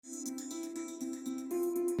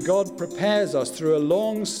God prepares us through a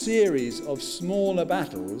long series of smaller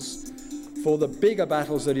battles for the bigger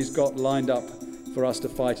battles that he's got lined up for us to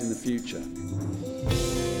fight in the future.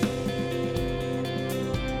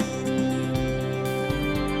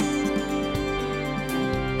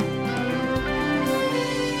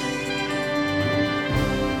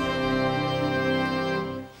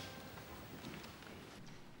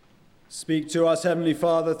 Speak to us, Heavenly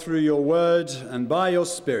Father, through your word and by your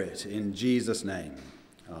Spirit, in Jesus' name.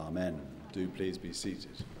 Amen. Do please be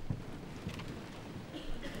seated.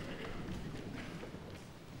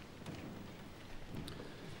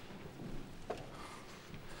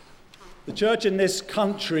 The church in this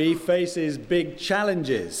country faces big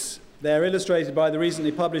challenges. They're illustrated by the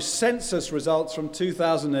recently published census results from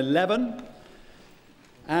 2011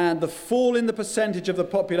 and the fall in the percentage of the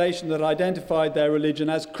population that identified their religion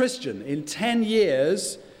as Christian. In 10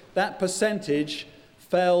 years, that percentage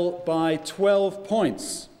fell by 12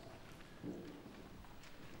 points.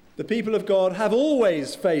 The people of God have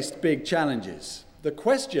always faced big challenges. The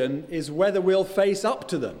question is whether we'll face up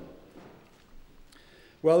to them.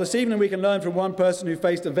 Well, this evening we can learn from one person who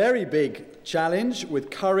faced a very big challenge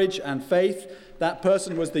with courage and faith. That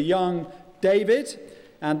person was the young David,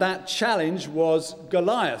 and that challenge was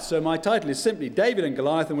Goliath. So my title is simply David and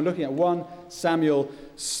Goliath, and we're looking at 1 Samuel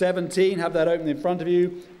 17. Have that open in front of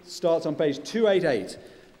you. Starts on page 288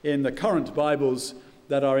 in the current Bibles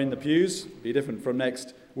that are in the pews. Be different from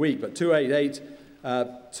next week, but 288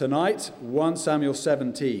 tonight, 1 Samuel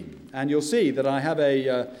 17. And you'll see that I have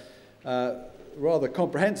a rather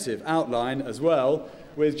comprehensive outline as well,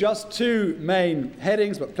 with just 2 main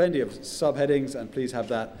headings, but plenty of subheadings, and please have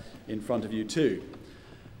that in front of you too.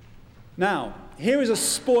 Now, here is a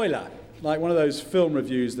spoiler, like one of those film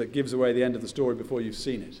reviews that gives away the end of the story before you've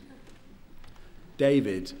seen it.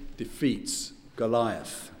 David defeats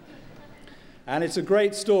Goliath. And it's a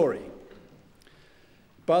great story.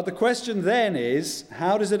 But the question then is,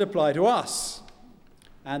 how does it apply to us?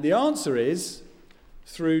 And the answer is,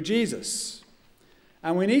 through Jesus.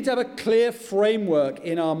 And we need to have a clear framework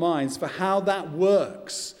in our minds for how that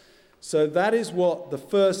works. So that is what the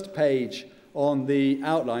first page on the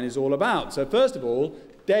outline is all about. So first of all,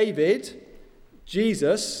 David,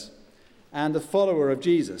 Jesus, and the follower of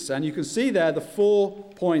Jesus. And you can see there the 4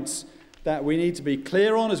 points that we need to be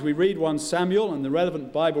clear on as we read 1 Samuel, and the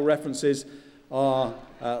relevant Bible references are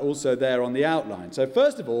also there on the outline. So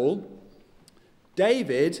first of all,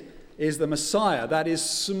 David is the Messiah. That is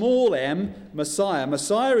small m, Messiah.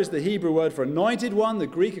 Messiah is the Hebrew word for anointed one. The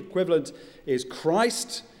Greek equivalent is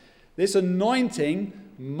Christ. This anointing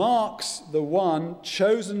marks the one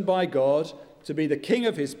chosen by God to be the king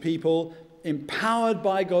of his people, empowered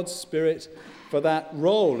by God's Spirit for that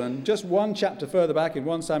role. And just 1 chapter further back in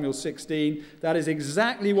 1 Samuel 16, that is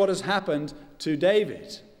exactly what has happened to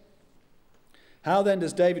David. How then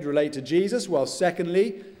does David relate to Jesus? Well,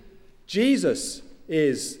 secondly, Jesus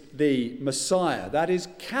is the Messiah. That is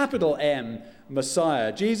capital M,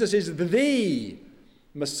 Messiah. Jesus is the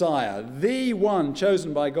Messiah, the one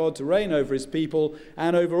chosen by God to reign over his people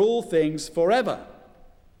and over all things forever.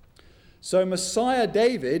 So Messiah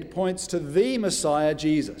David points to the Messiah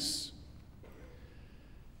Jesus.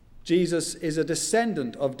 Jesus is a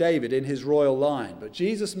descendant of David in his royal line, but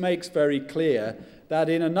Jesus makes very clear that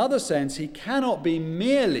in another sense he cannot be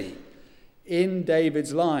merely in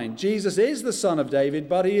David's line. Jesus is the son of David,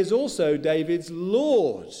 but he is also David's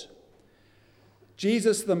Lord.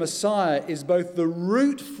 Jesus the Messiah is both the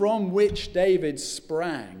root from which David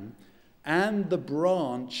sprang and the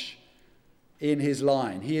branch in his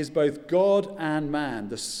line. He is both God and man,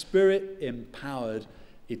 the Spirit-empowered,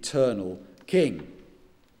 eternal King.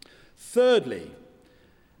 Thirdly,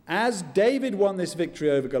 as David won this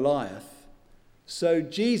victory over Goliath, so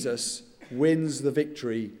Jesus wins the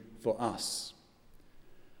victory for us.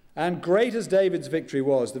 And great as David's victory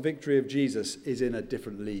was, the victory of Jesus is in a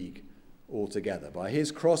different league altogether. By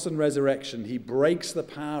his cross and resurrection, he breaks the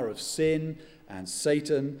power of sin and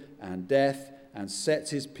Satan and death and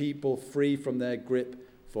sets his people free from their grip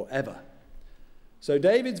forever. So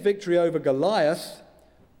David's victory over Goliath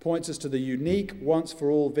points us to the unique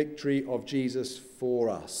once-for-all victory of Jesus for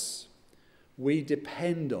us. We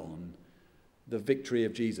depend on the victory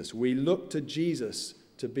of Jesus. We look to Jesus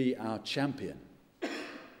to be our champion.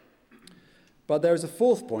 But there is a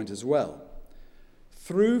fourth point as well.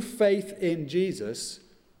 Through faith in Jesus,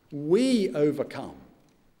 we overcome.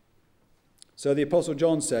 So the Apostle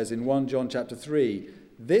John says in 1 John chapter 3,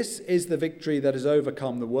 this is the victory that has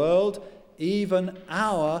overcome the world, even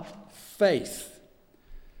our faith.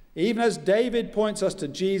 Even as David points us to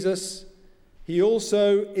Jesus, he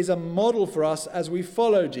also is a model for us as we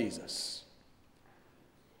follow Jesus.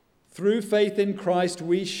 Through faith in Christ,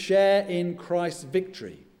 we share in Christ's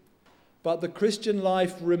victory. But the Christian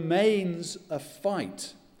life remains a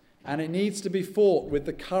fight, and it needs to be fought with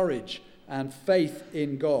the courage and faith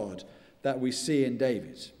in God that we see in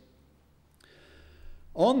David.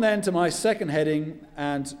 On then to my second heading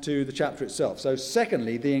and to the chapter itself. So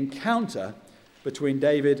secondly, the encounter between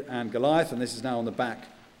David and Goliath, and this is now on the back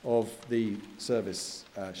of the service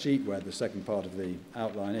sheet where the second part of the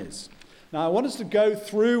outline is. Now I want us to go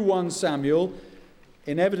through 1 Samuel,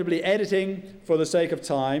 inevitably editing for the sake of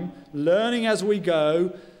time, learning as we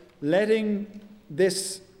go, letting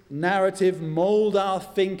this narrative mold our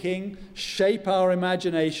thinking, shape our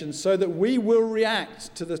imagination, so that we will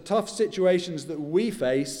react to the tough situations that we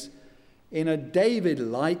face in a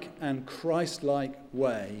David-like and Christ-like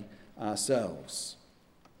way ourselves.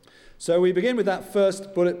 So we begin with that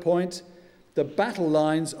first bullet point. The battle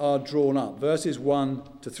lines are drawn up, verses 1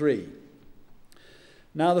 to 3.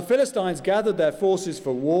 Now the Philistines gathered their forces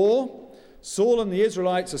for war. Saul and the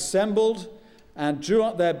Israelites assembled and drew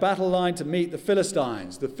up their battle line to meet the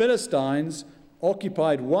Philistines. The Philistines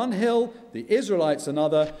occupied one hill, the Israelites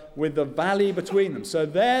another, with the valley between them. So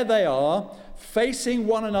there they are, facing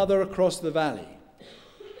one another across the valley.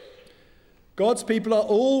 God's people are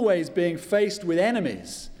always being faced with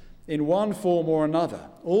enemies in one form or another.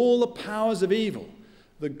 All the powers of evil,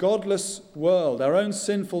 the godless world, our own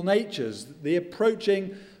sinful natures, the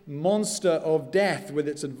approaching monster of death with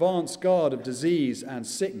its advanced guard of disease and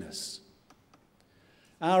sickness.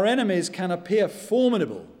 Our enemies can appear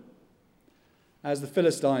formidable, as the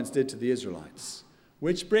Philistines did to the Israelites,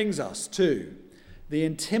 which brings us to the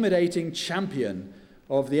intimidating champion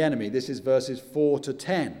of the enemy. This is verses 4 to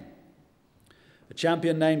 10. A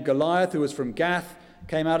champion named Goliath, who was from Gath,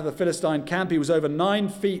 came out of the Philistine camp. He was over 9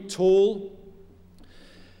 feet tall.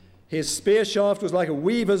 His spear shaft was like a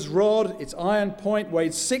weaver's rod. Its iron point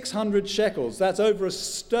weighed 600 shekels. That's over a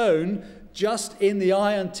stone just in the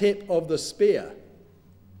iron tip of the spear.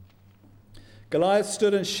 Goliath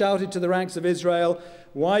stood and shouted to the ranks of Israel,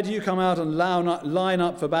 "Why do you come out and line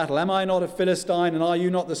up for battle? Am I not a Philistine, and are you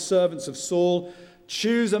not the servants of Saul?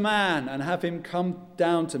 Choose a man and have him come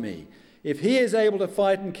down to me. If he is able to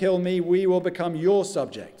fight and kill me, we will become your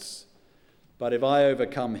subjects. But if I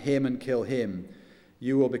overcome him and kill him,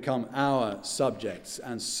 you will become our subjects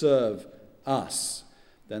and serve us."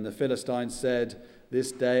 Then the Philistines said,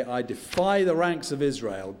 "This day I defy the ranks of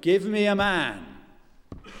Israel. Give me a man,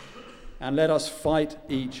 and let us fight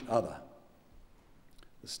each other."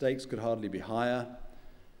 The stakes could hardly be higher.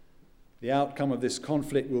 The outcome of this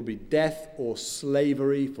conflict will be death or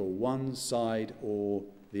slavery for one side or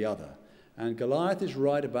the other. And Goliath is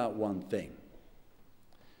right about one thing.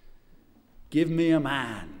 "Give me a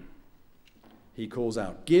man," he calls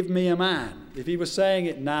out. "Give me a man." If he was saying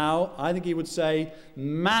it now, I think he would say,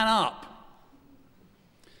 "Man up."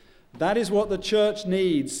 That is what the church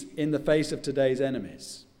needs in the face of today's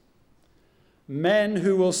enemies. Men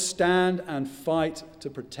who will stand and fight to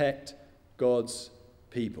protect God's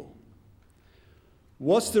people.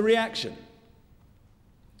 What's the reaction?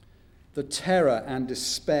 The terror and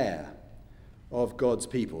despair of God's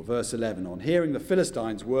people. Verse 11, on hearing the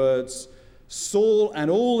Philistines' words, Saul and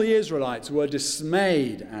all the Israelites were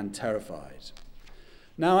dismayed and terrified.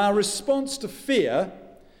 Now our response to fear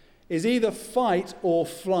is either fight or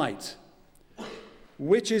flight.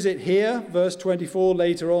 Which is it here? Verse 24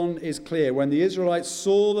 later on is clear. When the Israelites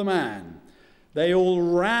saw the man, they all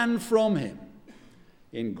ran from him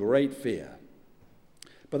in great fear.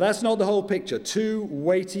 But that's not the whole picture. 2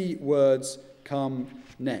 weighty words come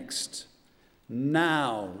next.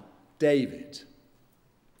 Now, David.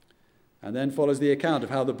 And then follows the account of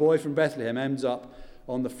how the boy from Bethlehem ends up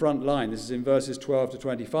on the front line. This is in verses 12 to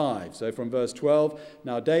 25. So from verse 12,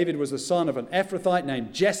 now David was the son of an Ephrathite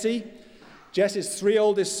named Jesse. Jesse's 3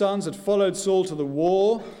 oldest sons had followed Saul to the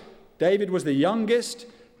war. David was the youngest.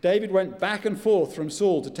 David went back and forth from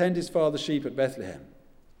Saul to tend his father's sheep at Bethlehem.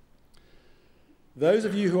 Those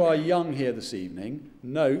of you who are young here this evening,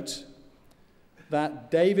 note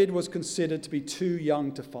that David was considered to be too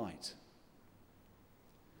young to fight.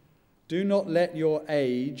 Do not let your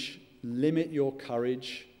age limit your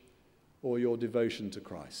courage or your devotion to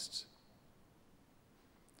Christ.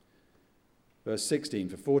 Verse 16,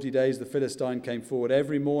 for 40 days the Philistine came forward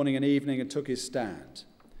every morning and evening and took his stand.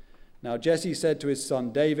 Now Jesse said to his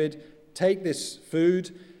son David, take this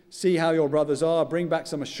food, see how your brothers are, bring back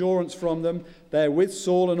some assurance from them. They're with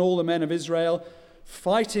Saul and all the men of Israel,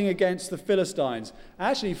 fighting against the Philistines.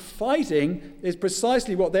 Actually, fighting is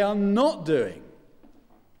precisely what they are not doing.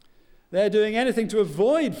 They're doing anything to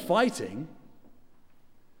avoid fighting.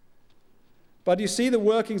 But you see the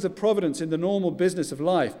workings of providence in the normal business of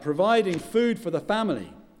life, providing food for the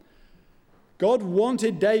family. God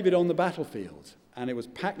wanted David on the battlefield, and it was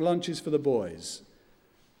packed lunches for the boys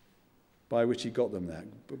by which he got him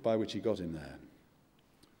there.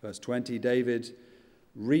 Verse 20, David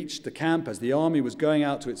reached the camp as the army was going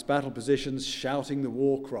out to its battle positions, shouting the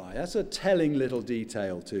war cry. That's a telling little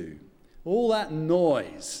detail too. All that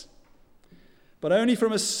noise, but only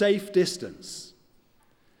from a safe distance.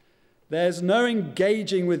 There's no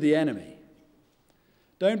engaging with the enemy.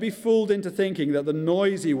 Don't be fooled into thinking that the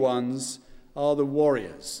noisy ones are the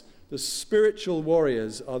warriors. The spiritual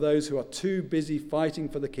warriors are those who are too busy fighting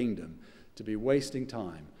for the kingdom to be wasting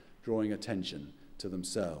time drawing attention to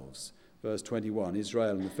themselves. Verse 21,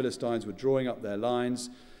 Israel and the Philistines were drawing up their lines,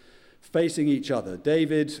 facing each other.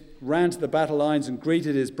 David ran to the battle lines and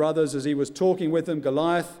greeted his brothers as he was talking with them.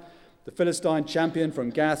 Goliath, the Philistine champion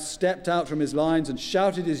from Gath, stepped out from his lines and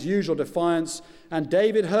shouted his usual defiance, and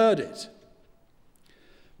David heard it.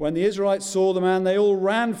 When the Israelites saw the man, they all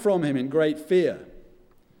ran from him in great fear.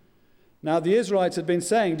 Now the Israelites had been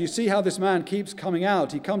saying, "Do you see how this man keeps coming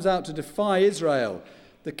out? He comes out to defy Israel.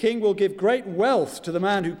 The king will give great wealth to the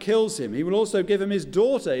man who kills him. He will also give him his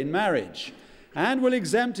daughter in marriage and will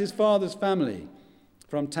exempt his father's family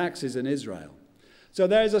from taxes in Israel." So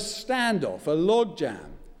there is a standoff, a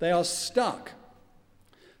logjam. They are stuck.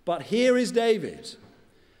 But here is David.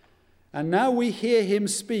 And now we hear him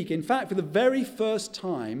speak, in fact, for the very first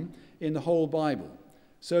time in the whole Bible.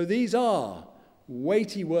 So these are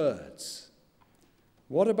weighty words.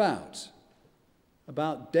 What about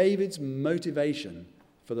David's motivation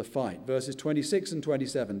for the fight? Verses 26 and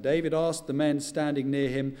 27. David asked the men standing near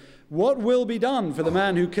him, "What will be done for the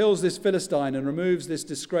man who kills this Philistine and removes this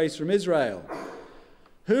disgrace from Israel?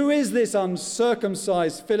 Who is this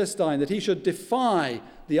uncircumcised Philistine that he should defy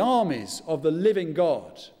the armies of the living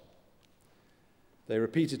God?" They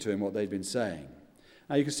repeated to him what they'd been saying.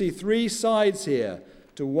 Now you can see three sides here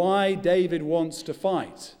to why David wants to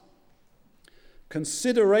fight.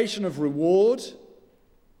 Consideration of reward,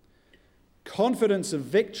 confidence of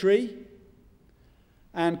victory,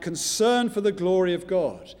 and concern for the glory of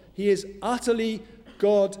God. He is utterly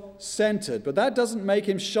God-centered, but that doesn't make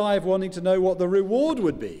him shy of wanting to know what the reward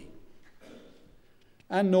would be.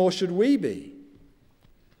 And nor should we be.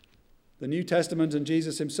 The New Testament and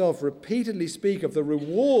Jesus himself repeatedly speak of the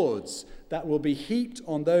rewards that will be heaped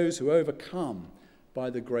on those who overcome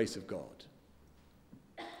by the grace of God.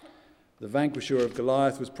 The vanquisher of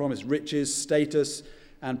Goliath was promised riches, status,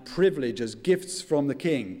 and privilege as gifts from the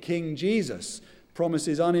king. King Jesus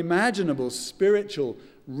promises unimaginable spiritual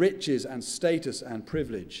riches and status and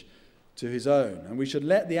privilege to his own. And we should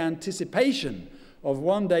let the anticipation of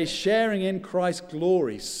one day sharing in Christ's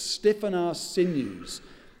glory stiffen our sinews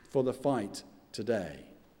for the fight today.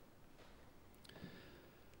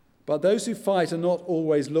 But those who fight are not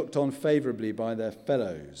always looked on favorably by their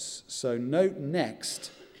fellows. So note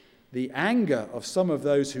next the anger of some of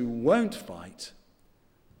those who won't fight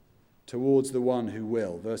towards the one who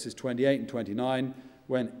will. Verses 28 and 29,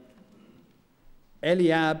 when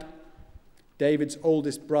Eliab, David's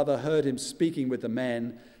oldest brother, heard him speaking with the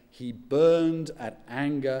men, he burned at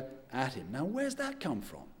anger at him. Now, where's that come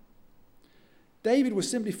from? David was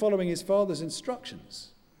simply following his father's instructions.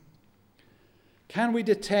 Can we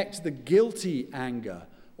detect the guilty anger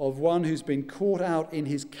of one who's been caught out in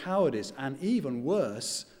his cowardice, and even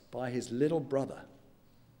worse, by his little brother?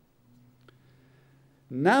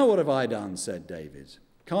 "Now what have I done?" said David.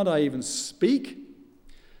 "Can't I even speak?"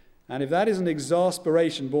 And if that isn't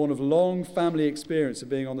exasperation born of long family experience of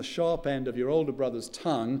being on the sharp end of your older brother's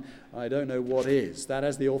tongue, I don't know what is. That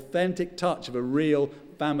has the authentic touch of a real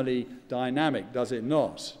family dynamic, does it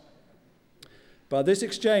not? But this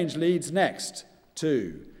exchange leads next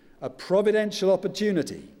to a providential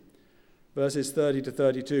opportunity. Verses 30 to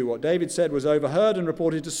 32. What David said was overheard and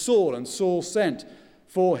reported to Saul, and Saul sent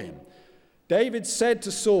for him. David said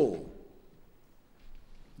to Saul,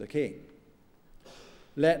 the king,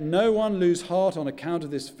 "Let no one lose heart on account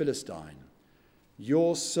of this Philistine.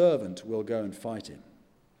 Your servant will go and fight him.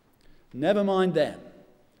 Never mind them.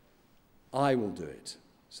 I will do it,"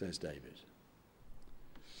 says David.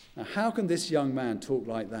 Now, how can this young man talk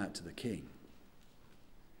like that to the king?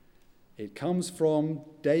 It comes from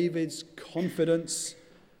David's confidence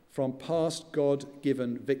from past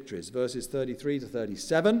God-given victories. Verses 33 to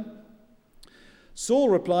 37. Saul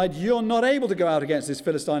replied, "You're not able to go out against this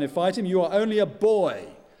Philistine and fight him. You are only a boy,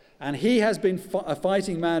 and he has been a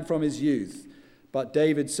fighting man from his youth." But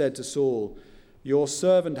David said to Saul, "Your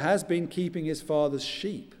servant has been keeping his father's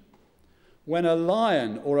sheep. When a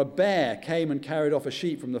lion or a bear came and carried off a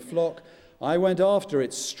sheep from the flock, I went after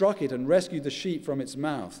it, struck it, and rescued the sheep from its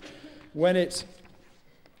mouth. When it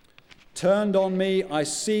turned on me, I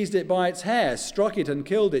seized it by its hair, struck it, and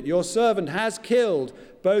killed it. Your servant has killed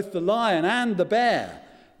both the lion and the bear.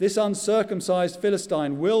 This uncircumcised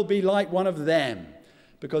Philistine will be like one of them,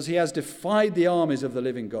 because he has defied the armies of the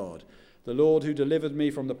living God. The Lord who delivered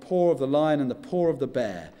me from the paw of the lion and the paw of the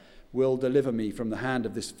bear will deliver me from the hand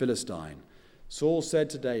of this Philistine. Saul said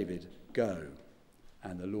to David, go,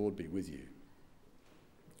 and the Lord be with you.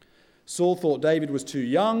 Saul thought David was too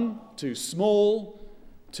young, too small,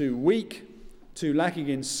 too weak, too lacking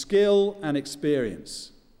in skill and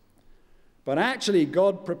experience. But actually,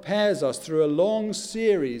 God prepares us through a long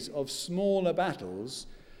series of smaller battles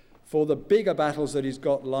for the bigger battles that he's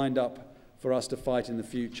got lined up for us to fight in the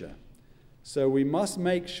future. So we must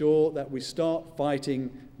make sure that we start fighting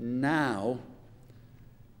now,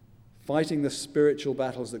 fighting the spiritual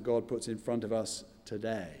battles that God puts in front of us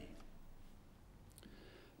today.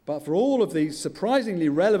 But for all of the surprisingly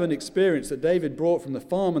relevant experience that David brought from the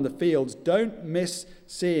farm and the fields, don't miss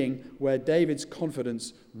seeing where David's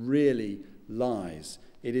confidence really lies.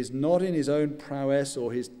 It is not in his own prowess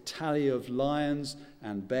or his tally of lions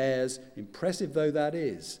and bears, impressive though that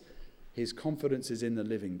is. His confidence is in the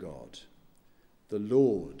living God. The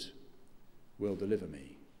Lord will deliver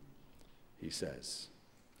me, he says.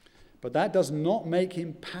 But that does not make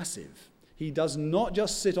him passive. He does not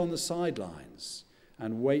just sit on the sidelines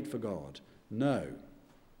and wait for God. No.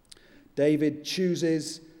 David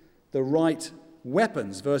chooses the right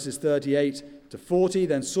weapons, verses 38 to 40.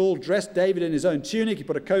 Then Saul dressed David in his own tunic. He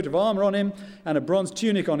put a coat of armor on him and a bronze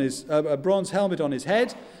helmet on his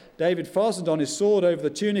head. David fastened on his sword over the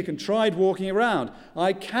tunic and tried walking around.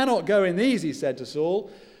 I cannot go in these, he said to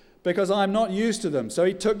Saul, because I'm not used to them. So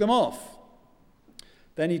he took them off.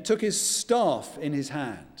 Then he took his staff in his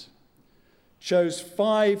hand, chose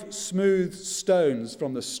 5 smooth stones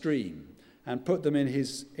from the stream and put them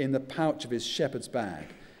in the pouch of his shepherd's bag,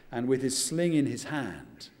 and with his sling in his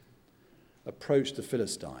hand, approached the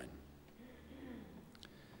Philistine.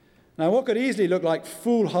 Now, what could easily look like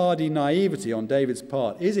foolhardy naivety on David's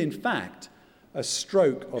part is, in fact, a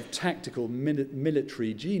stroke of tactical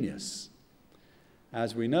military genius,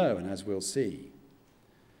 as we know and as we'll see.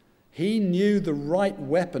 He knew the right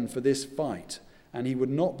weapon for this fight, and he would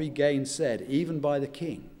not be gainsaid, even by the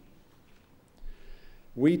king.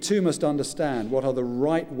 We too must understand what are the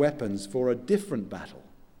right weapons for a different battle,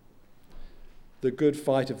 the good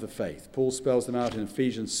fight of the faith. Paul spells them out in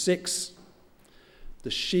Ephesians 6. The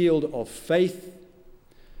shield of faith,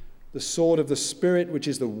 the sword of the Spirit, which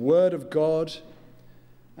is the word of God,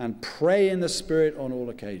 and pray in the Spirit on all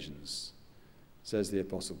occasions, says the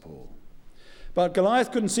Apostle Paul. But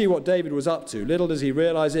Goliath couldn't see what David was up to. Little does he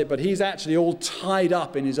realize it, but he's actually all tied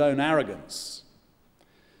up in his own arrogance.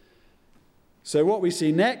 So what we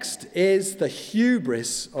see next is the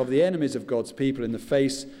hubris of the enemies of God's people in the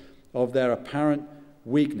face of their apparent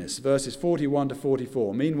weakness. Verses 41 to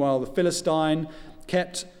 44. Meanwhile, the Philistine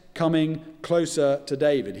kept coming closer to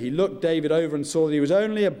David. He looked David over and saw that he was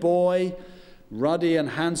only a boy, ruddy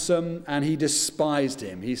and handsome, and he despised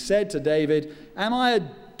him. He said to David, am I a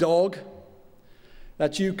dog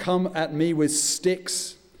that you come at me with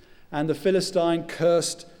sticks? And the Philistine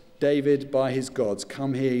cursed David by his gods.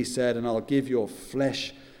 Come here, he said, and I'll give your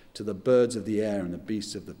flesh to the birds of the air and the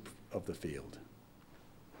beasts of the field.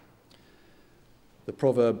 The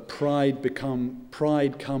proverb, pride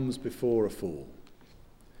comes before a fall,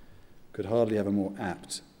 could hardly have a more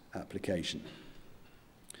apt application.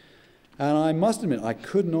 And I must admit, I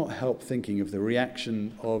could not help thinking of the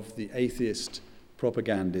reaction of the atheist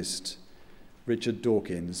propagandist Richard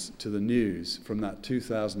Dawkins to the news from that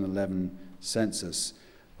 2011 census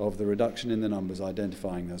of the reduction in the numbers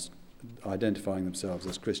identifying themselves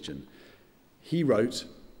as Christian. He wrote,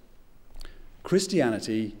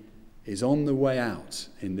 Christianity is on the way out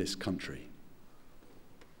in this country.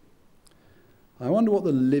 I wonder what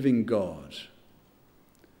the living God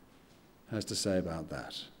has to say about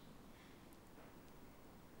that.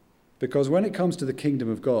 Because when it comes to the kingdom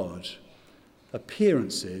of God,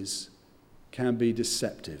 appearances can be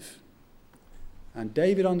deceptive. And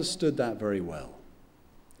David understood that very well.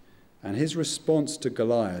 And his response to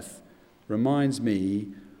Goliath reminds me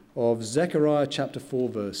of Zechariah chapter 4,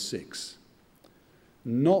 verse 6.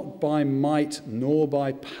 Not by might nor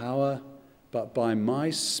by power, but by my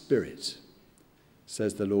Spirit,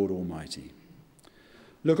 says the Lord Almighty.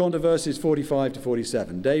 Look on to verses 45 to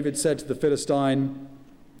 47. David said to the Philistine,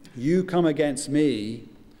 you come against me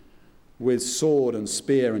with sword and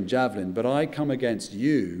spear and javelin, but I come against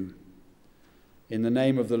you in the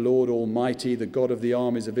name of the Lord Almighty, the God of the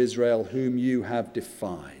armies of Israel, whom you have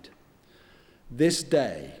defied. This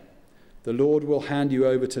day the Lord will hand you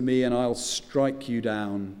over to me, and I'll strike you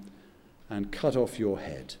down and cut off your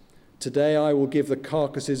head. Today I will give the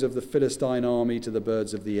carcasses of the Philistine army to the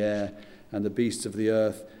birds of the air and the beasts of the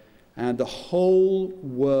earth, and the whole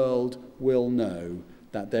world will know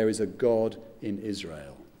that there is a God in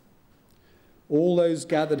Israel. All those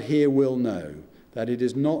gathered here will know that it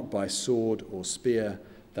is not by sword or spear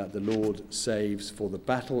that the Lord saves, for the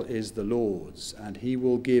battle is the Lord's, and he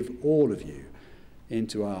will give all of you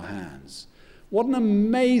into our hands. What an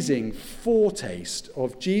amazing foretaste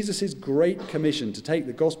of Jesus' great commission to take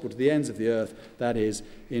the gospel to the ends of the earth, that is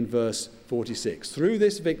in verse 46. Through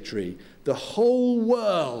this victory, the whole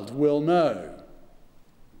world will know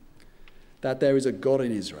that there is a God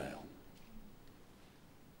in Israel.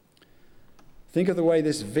 Think of the way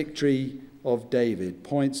this victory of David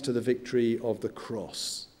points to the victory of the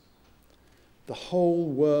cross. The whole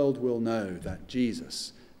world will know that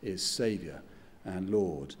Jesus is Saviour and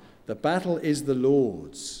Lord. The battle is the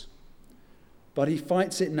Lord's, but he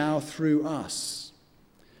fights it now through us.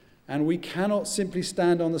 And we cannot simply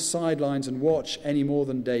stand on the sidelines and watch any more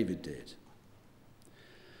than David did.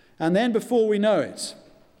 And then before we know it,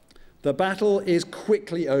 the battle is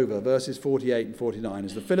quickly over, verses 48 and 49.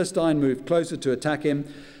 As the Philistine moved closer to attack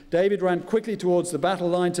him, David ran quickly towards the battle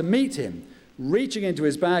line to meet him. Reaching into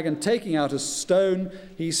his bag and taking out a stone,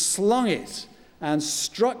 he slung it and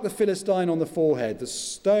struck the Philistine on the forehead. The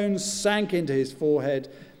stone sank into his forehead,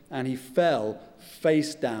 and he fell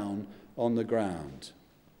face down on the ground.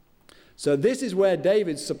 So this is where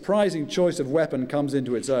David's surprising choice of weapon comes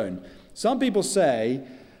into its own. Some people say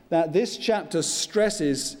that this chapter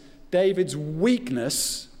stresses David's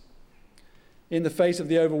weakness in the face of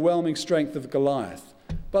the overwhelming strength of Goliath.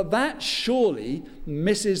 But that surely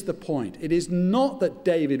misses the point. It is not that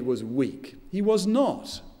David was weak. He was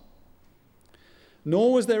not.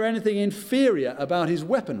 Nor was there anything inferior about his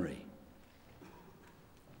weaponry.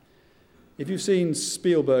 If you've seen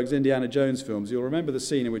Spielberg's Indiana Jones films, you'll remember the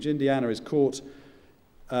scene in which Indiana is caught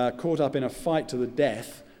up in a fight to the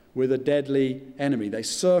death with a deadly enemy. They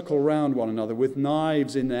circle round one another with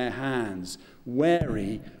knives in their hands,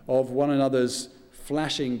 wary of one another's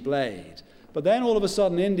flashing blade. But then all of a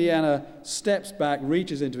sudden, Indiana steps back,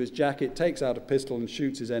 reaches into his jacket, takes out a pistol, and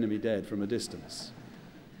shoots his enemy dead from a distance.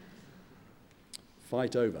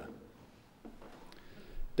 Fight over.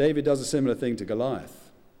 David does a similar thing to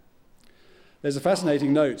Goliath. There's a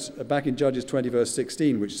fascinating note back in Judges 20, verse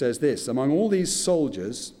 16, which says this: among all these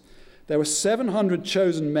soldiers, there were 700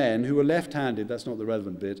 chosen men who were left-handed. That's not the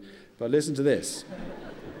relevant bit, but listen to this.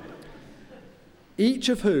 Each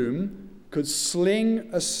of whom could sling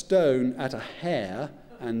a stone at a hair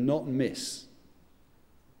and not miss.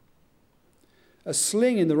 A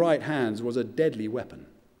sling in the right hands was a deadly weapon.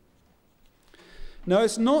 Now,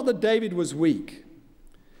 it's not that David was weak.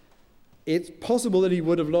 It's possible that he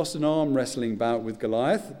would have lost an arm wrestling bout with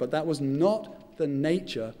Goliath, but that was not the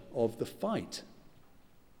nature of the fight.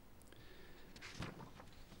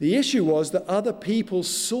 The issue was that other people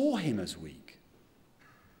saw him as weak.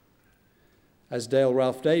 As Dale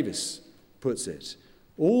Ralph Davis puts it,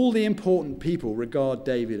 all the important people regard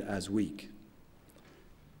David as weak.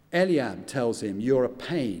 Eliab tells him, "You're a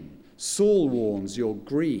pain." Saul warns, "You're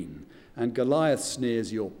green." And Goliath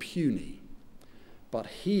sneers, "You're puny." But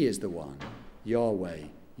he is the one Yahweh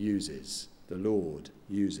uses, the Lord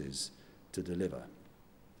uses to deliver.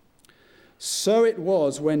 So it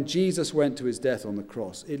was when Jesus went to his death on the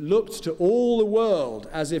cross. It looked to all the world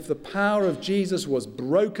as if the power of Jesus was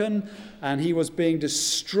broken and he was being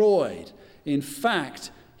destroyed. In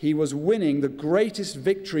fact, he was winning the greatest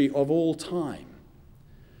victory of all time.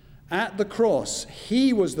 At the cross,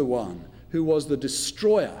 he was the one who was the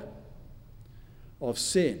destroyer of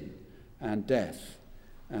sin and death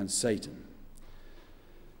and Satan.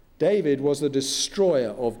 David was the destroyer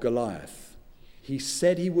of Goliath. He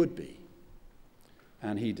said he would be,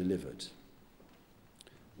 and he delivered.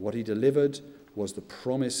 What he delivered was the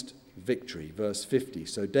promised victory. Verse 50,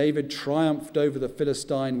 so David triumphed over the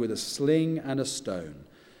Philistine with a sling and a stone.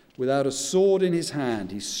 Without a sword in his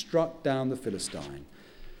hand, he struck down the Philistine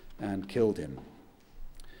and killed him.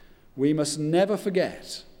 We must never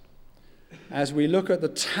forget, as we look at the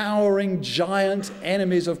towering giant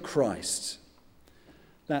enemies of Christ,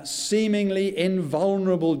 that seemingly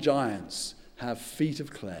invulnerable giants have feet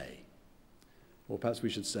of clay. Or perhaps we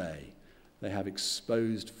should say, they have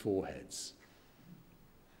exposed foreheads.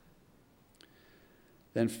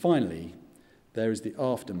 Then finally, there is the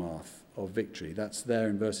aftermath of victory. That's there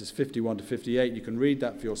in verses 51 to 58. You can read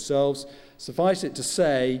that for yourselves. Suffice it to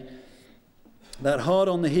say that hard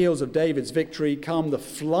on the heels of David's victory come the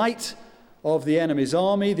flight of the enemy's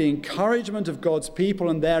army, the encouragement of God's people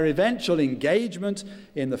and their eventual engagement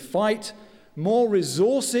in the fight, more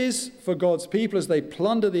resources for God's people as they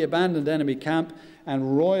plunder the abandoned enemy camp,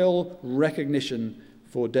 and royal recognition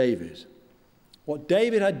for David. What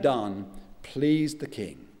David had done pleased the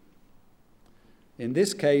king. In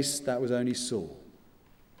this case, that was only Saul.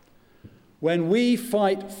 When we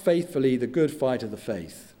fight faithfully the good fight of the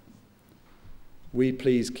faith, we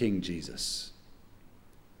please King Jesus.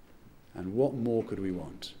 And what more could we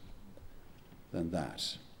want than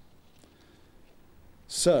that?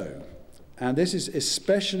 So, and this is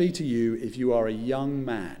especially to you if you are a young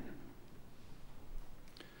man,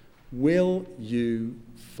 will you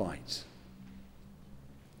fight?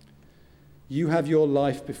 You have your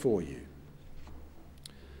life before you.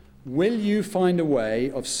 Will you find a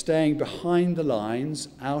way of staying behind the lines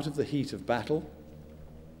out of the heat of battle?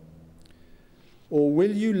 Or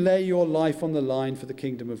will you lay your life on the line for the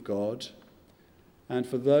kingdom of God and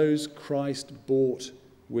for those Christ bought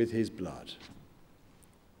with his blood?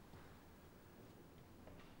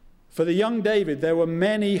 For the young David, there were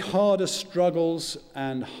many harder struggles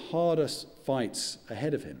and harder fights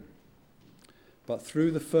ahead of him. But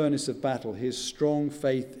through the furnace of battle, his strong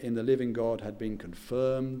faith in the living God had been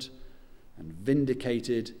confirmed and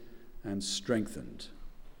vindicated and strengthened.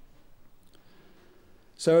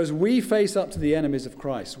 So as we face up to the enemies of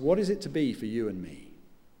Christ, what is it to be for you and me?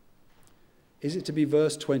 Is it to be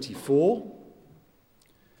verse 24?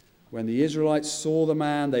 When the Israelites saw the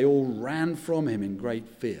man, they all ran from him in great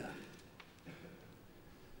fear.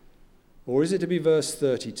 Or is it to be verse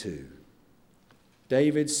 32?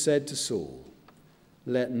 David said to Saul,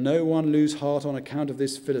 "Let no one lose heart on account of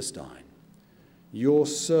this Philistine. Your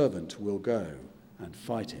servant will go and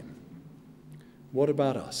fight him." What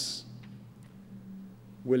about us?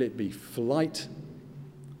 Will it be flight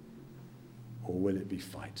or will it be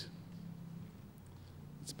fight?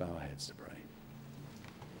 Let's bow our heads to pray.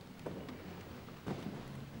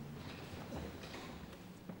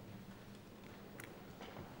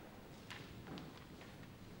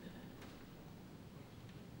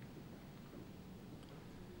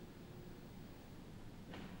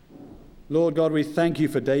 Lord God, we thank you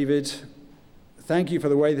for David. Thank you for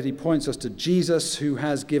the way that he points us to Jesus, who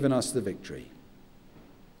has given us the victory.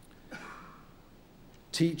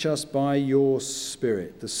 Teach us by your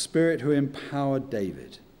Spirit, the Spirit who empowered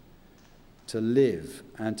David, to live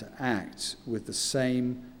and to act with the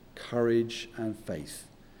same courage and faith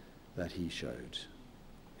that he showed.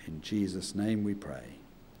 In Jesus' name we pray.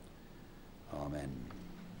 Amen.